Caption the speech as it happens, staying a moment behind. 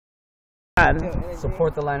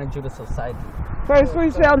Support the Line of Judah Society. First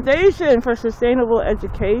Fruits Foundation for Sustainable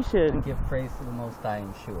Education. And give praise to the Most High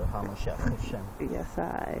and Yeshua HaMashiach. Yes,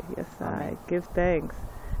 I. Give thanks.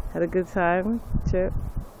 Had a good time, Chip?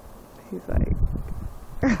 He's like...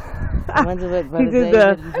 When's it, he did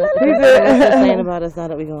saying about us now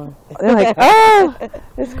that we're going. They're like, oh,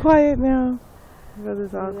 it's quiet now.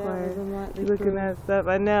 Brother's all quiet. Looking at stuff.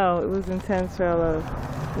 I know it was intense, Rolo.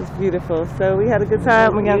 It was beautiful. So we had a good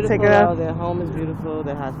time. We're gonna take it out. Their home is beautiful.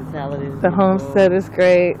 Their hospitality is the beautiful. Homestead is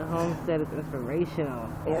great. The homestead is inspirational.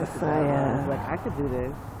 Yes, I like I could do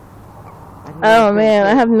this. Oh man,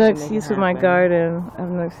 I have no excuse for my garden. I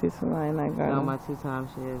have no excuse for my garden. No, my 2-time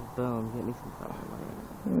shares. Boom, get me some something.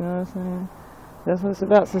 You know what I'm saying? That's what it's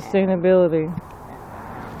about, sustainability.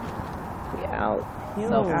 We out.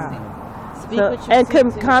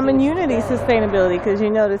 Self-sustainable. Common unity sustainability, because you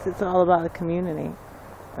notice it's all about the community.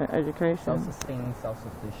 Education. Self-sustaining,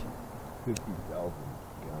 self-sufficient. 50,000.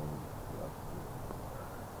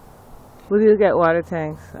 We do get water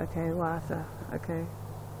tanks. Okay, Wasa. Okay.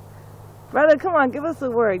 Brother, come on, give us a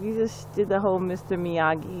word. You just did the whole Mr.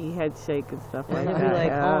 Miyagi head shake and stuff like that. Be like,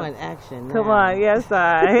 on, action. Come on, yes,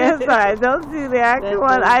 I. Don't do that. Come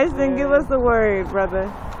on, iYaHson, give us a word, brother.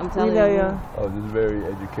 I'm telling you. Oh, this is very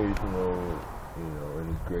educational,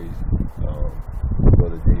 and it's great.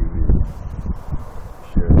 Brother David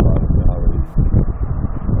shared a lot of knowledge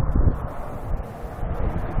that we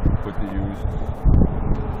could put to use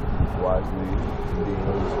wisely, being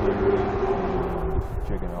Holy Spirit.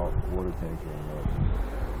 Checking out water tanks right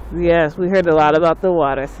now. Yes, we heard a lot about the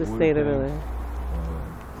water sustainability.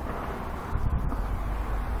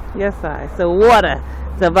 Yes, so water.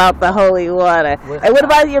 It's about the holy water. And what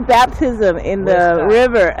about your baptism in the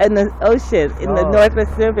river, in the ocean, in the North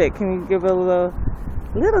Pacific? Can you give a little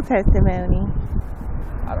testimony?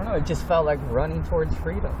 I don't know. It just felt like running towards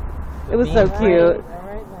freedom. It was so cute.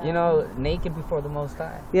 You know, naked before the Most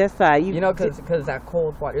High. Yes, I. You know, because that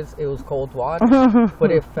cold water, it was cold water,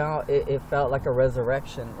 but it felt like a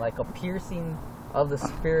resurrection, like a piercing of the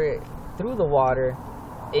spirit through the water,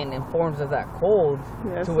 in forms of that cold,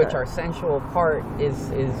 to which our sensual part is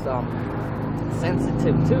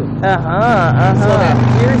sensitive to. So that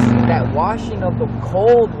piercing, that washing of the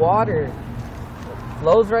cold water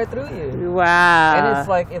flows right through you. Wow. And it's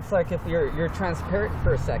like if you're transparent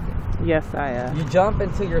for a second. Yes, I am. You jump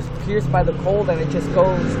until you're pierced by the cold, and it just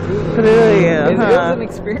goes through you. It was an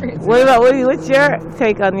experience. What's your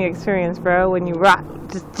take on the experience, bro? When you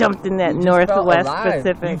just jumped in that Northwest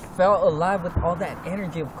Pacific. You felt alive with all that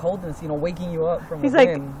energy of coldness, waking you up from He's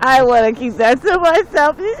within. like, I want to keep that to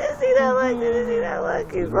myself. Did you see that look? Did you see that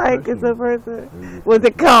look? He's like, it's a person. Was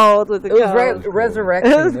it cold? It was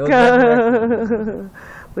resurrecting. It was cold.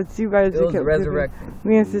 But you guys, it was resurrecting.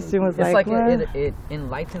 Me and sister was like what? It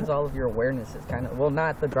enlightens all of your awareness. It's kind of, well,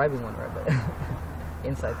 not the driving one, right, but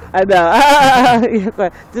inside things. I know.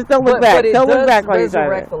 Just don't look back. Don't look back while you're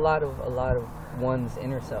driving. Resurrect a lot of one's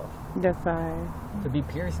inner self. Yes, I. To be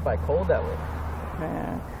pierced by cold that way.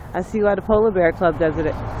 Yeah. I see why the Polar Bear Club does it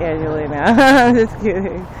annually now. Just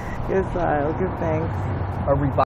kidding. Yes, I. Good thanks.